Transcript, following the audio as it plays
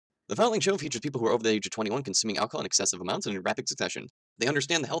The following show features people who are over the age of 21 consuming alcohol in excessive amounts and in rapid succession. They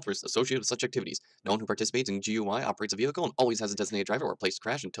understand the health risks associated with such activities. No one who participates in GUI operates a vehicle and always has a designated driver or a place to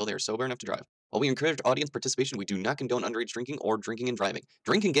crash until they are sober enough to drive. While we encourage audience participation, we do not condone underage drinking or drinking and driving.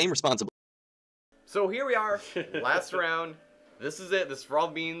 Drink and game responsibly. So here we are, last round. This is it. This is for all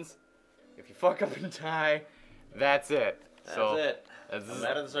beans. If you fuck up and die, that's it. That's so, it. That's No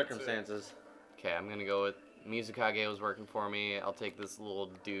matter the circumstances. Okay, I'm gonna go with Mizukage was working for me. I'll take this little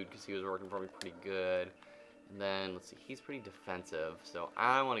dude because he was working for me pretty good. And then, let's see, he's pretty defensive. So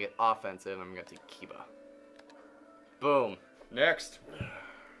I want to get offensive. I'm gonna take Kiba. Boom. Next.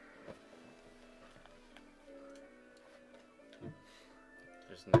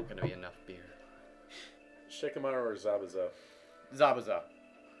 There's not gonna be enough beer. Shikamaru or Zabuza? Zabuza.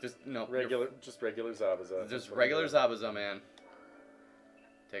 Just, no. Just regular Zabuza. Just regular Zabuza, man.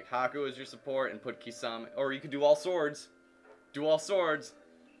 Take Haku as your support and put Kisame. Or you could do all swords. Do all swords.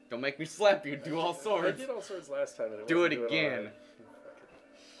 Don't make me slap you. Do all I swords. did all swords last time. And Do it wasn't doing again. all right.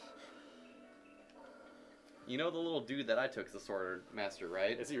 You know the little dude that I took as the sword master,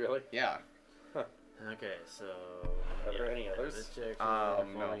 right? Is he really? Yeah. Okay, so... Are there any others? This chick, No. I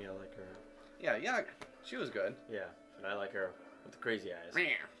like her. Yeah. She was good. Yeah, and I like her with the crazy eyes.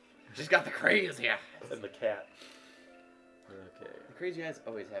 She's got the crazy eyes. And the cat. Okay. The crazy eyes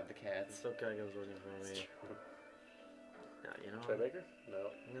always have the cats. This guy was working for me. Now, you know Should I what? make her?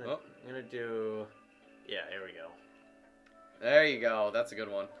 No. I'm gonna do... Yeah, here we go. There you go. That's a good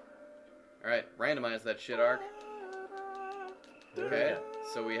one. Alright, randomize that shit arc. Okay,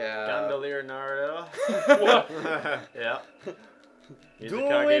 so we have... Gondolier Naruto. What? Yeah.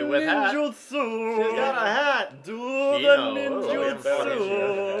 Mizukage with hat. She's got a hat. Do ninjutsu.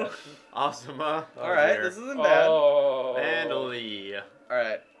 Asuma. Alright, this isn't bad. Oh. Vandally.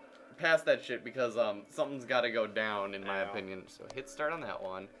 Alright, pass that shit because something's got to go down in my opinion. So hit start on that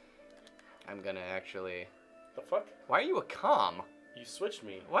one. I'm gonna actually... The fuck? Why are you a com? You switched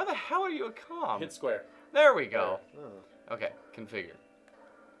me. Why the hell are you a com? Hit square. There we go. Oh. Okay, configure.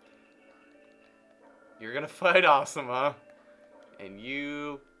 You're gonna fight Asuma. And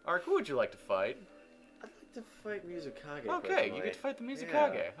you... Ark, who would you like to fight? I'd like to fight Mizukage. Okay, you get to fight the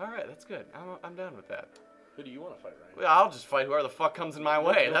Mizukage. Alright, that's good. I'm down with that. Who do you want to fight, Ryan? Well, I'll just fight whoever the fuck comes in my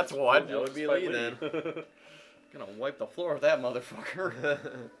way. That's what. That would be Fight Lee Lee. then. Gonna wipe the floor with that motherfucker.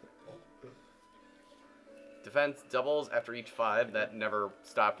 Defense doubles after each 5. That never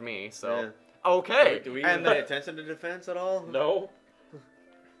stopped me, so... Yeah. Okay! Do we and even pay attention to defense at all? No.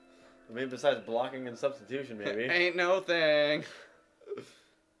 I mean, besides blocking and substitution, maybe. Ain't no thing.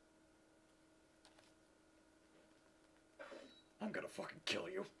 I'm gonna fucking kill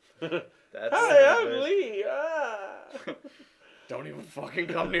you. That's Hi, I'm Lee. Ah. Don't even fucking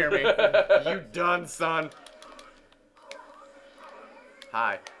come near me. You done, son.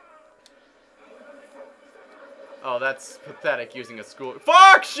 Hi. Oh, that's pathetic using a school.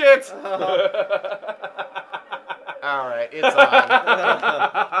 Fuck shit! Alright, it's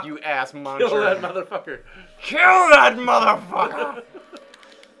on. You ass muncher. Kill that motherfucker. Kill that motherfucker!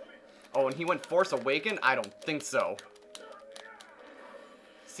 Oh, and he went Force Awaken? I don't think so.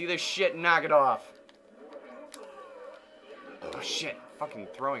 See this shit? Knock it off. Oh shit, fucking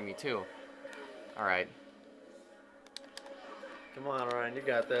throwing me too. Alright. Come on, Ryan, you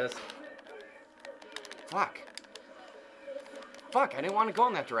got this. Fuck. Fuck, I didn't want to go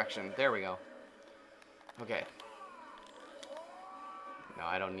in that direction. There we go. Okay. No,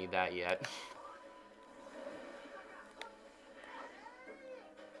 I don't need that yet.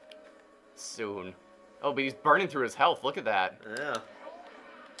 Soon. Oh, but he's burning through his health. Look at that. Yeah.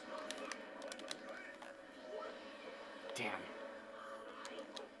 Damn.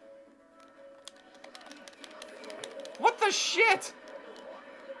 What the shit?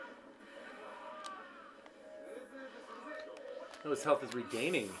 No, his health is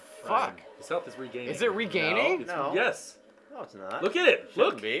regaining. Fuck. Ryan. His health is regaining. Is it regaining? No. Yes. No, it's not. Look at it.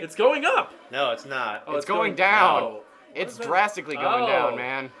 Shouldn't Look. be. It's going up. No, it's not. Oh, It's going down. Oh. It's is that? drastically going down, Oh.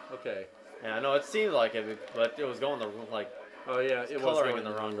 man. Okay. Yeah, no, it seemed like it, but it was going the like. Oh yeah, it was coloring going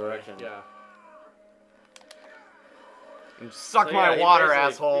in the wrong direction. Yeah. And suck So, my yeah, he water, basically-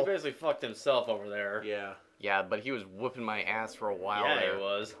 asshole. He basically fucked himself over there. Yeah. Yeah, but he was whooping my ass for a while Yeah, there. he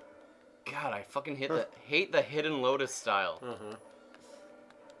was. God, I fucking hate the Hidden Lotus style. Uh-huh.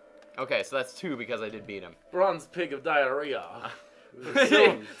 Okay, so that's 2 because I did beat him. Bronze pig of diarrhea.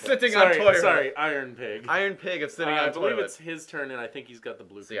 Sitting on toilet. Sorry, Iron Pig. Iron Pig of sitting I on believe toilet. it's his turn, and I think he's got the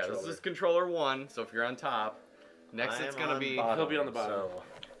blue So yeah, controller. this is controller 1, so if you're on top, next I it's am gonna on be... bottom, He'll be on the bottom. So.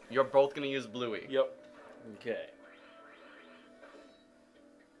 You're both gonna use Bluey. Yep. Okay.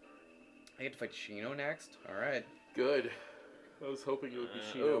 I get to fight Shino next? Alright. Good. I was hoping it would be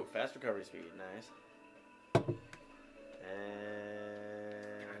Shino. Ooh, fast recovery speed, nice. And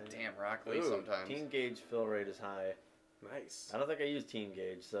God damn, Rock Lee ooh, sometimes. Team gauge fill rate is high. Nice. I don't think I use team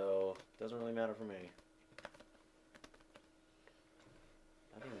gauge, so it doesn't really matter for me.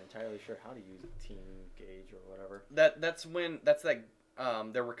 I'm not even entirely sure how to use team gauge or whatever. That's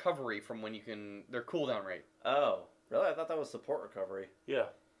their recovery from when you can their cooldown rate. Oh, really? I thought that was support recovery. Yeah.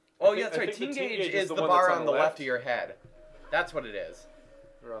 Oh I yeah, think- that's right. I think Team the gauge is the one bar that's on the left of your head. That's what it is.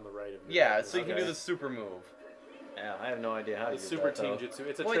 Or on the right of your Yeah, head. so you can Okay. do the super move. Yeah, I have no idea how to It's use super that, though. team jutsu.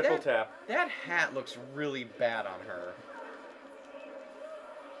 It's a Boy, triple tap. That hat looks really bad on her.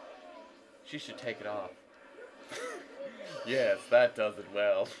 She should take it off. Yes, that does it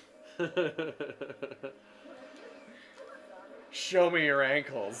well. Show me your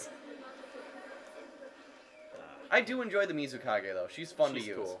ankles. I do enjoy the Mizukage though. She's fun She's to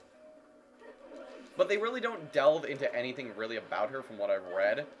use. cool. But they really don't delve into anything really about her from what I've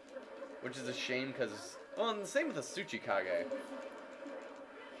read. Which is a shame because... Well, and the same with the Tsuchikage.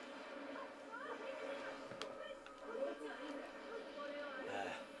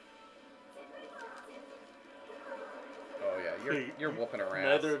 Oh yeah, you're whooping her ass.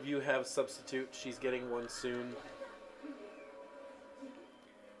 Neither of you have substitute. She's getting one soon.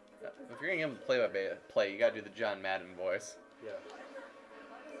 If you're gonna give him play-by-play, you gotta do the John Madden voice. Yeah.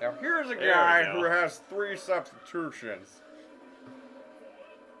 Now here's a There we guy go. who has 3 substitutions.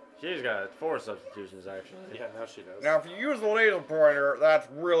 She's got 4 substitutions, actually. Yeah, now she knows. Now if you use the laser pointer, that's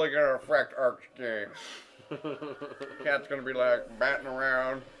really gonna affect Arc's game. Cat's gonna be like batting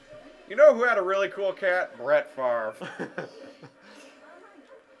around. You know who had a really cool cat? Brett Favre.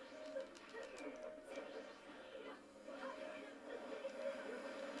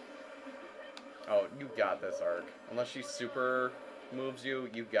 Oh, you got this, Arc. Unless she super moves you,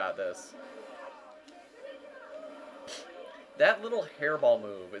 you got this. That little hairball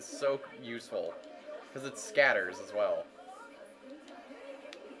move is so useful. Because it scatters as well.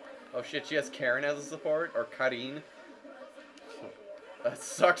 Oh shit, she has Karen as a support? Or Karin? That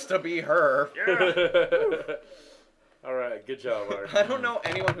sucks to be her. Alright, good job, Art. I don't know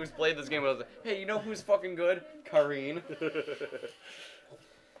anyone who's played this game with, hey, you know who's fucking good? Karin.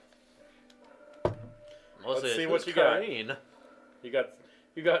 Mostly Let's see it's what you got. Karin. You got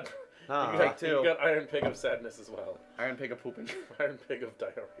Take 2. you got Iron Pig of Sadness as well. Iron Pig of pooping. Iron Pig of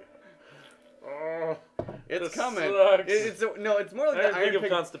Diarrhea. Oh, It's this coming. sucks. It's more like Iron the Pig Iron of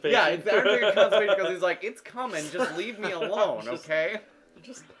Pig Constipation. Yeah, it's the Iron Pig of Constipation because he's like, it's coming, just leave me alone, Just- okay? It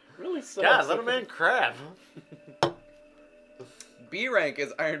just really sucks. God, let a man crap. B rank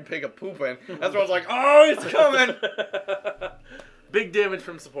is Iron Pig of pooping. That's what I was like, oh, it's coming! Big damage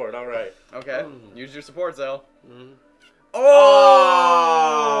from support, alright. Okay, use your support cell. Mm.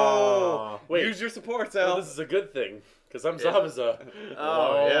 Oh! Wait. Use your support Well, cell. this is a good thing, because I'm Yeah. Zabuza.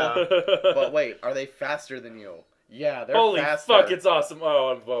 Oh, yeah. But wait, are they faster than you? Yeah, they're Holy faster. fuck, it's awesome. Oh,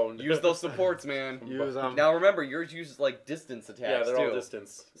 I'm boned. Use those supports, man. Use them. Now remember, yours uses like distance attacks Yeah, they're too. all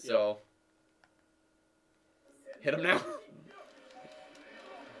distance. So hit him now.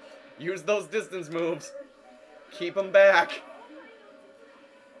 Use those distance moves. Keep him back.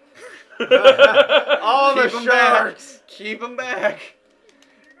 All the Keep 'em sharks. back. Keep him back.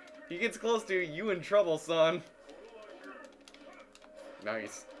 He gets close to you, you in trouble, son.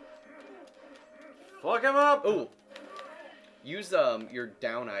 Nice. Fuck him up. Ooh. Use your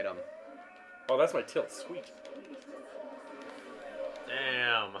down item. Oh, that's my tilt. Sweet.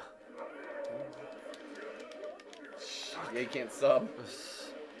 Damn. Yeah, you can't sub.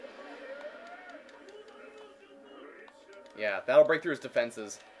 Yeah, that'll break through his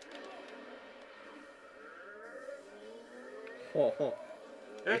defenses. Oh,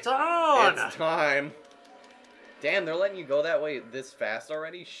 It's on. it's time. Damn, they're letting you go that way this fast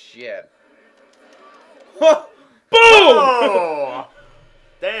already? Shit. Boom! Oh.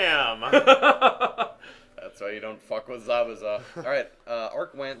 Damn. That's why you don't fuck with Zabuza. Alright,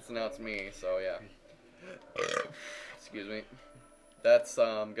 Arc went, so now it's me, so yeah. Excuse me. That's,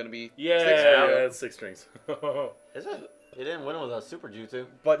 gonna be Yeah, 6 for you. that's 6 strings. Is it? He didn't win with a super jutsu.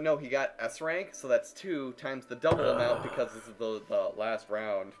 But no, he got S rank, so that's 2 times the double amount because this is the last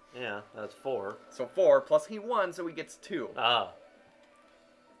round. Yeah, that's 4. So 4, plus he won, so he gets 2. Ah.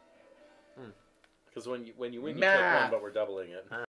 Because when you win, you Math. can't win, but we're doubling it.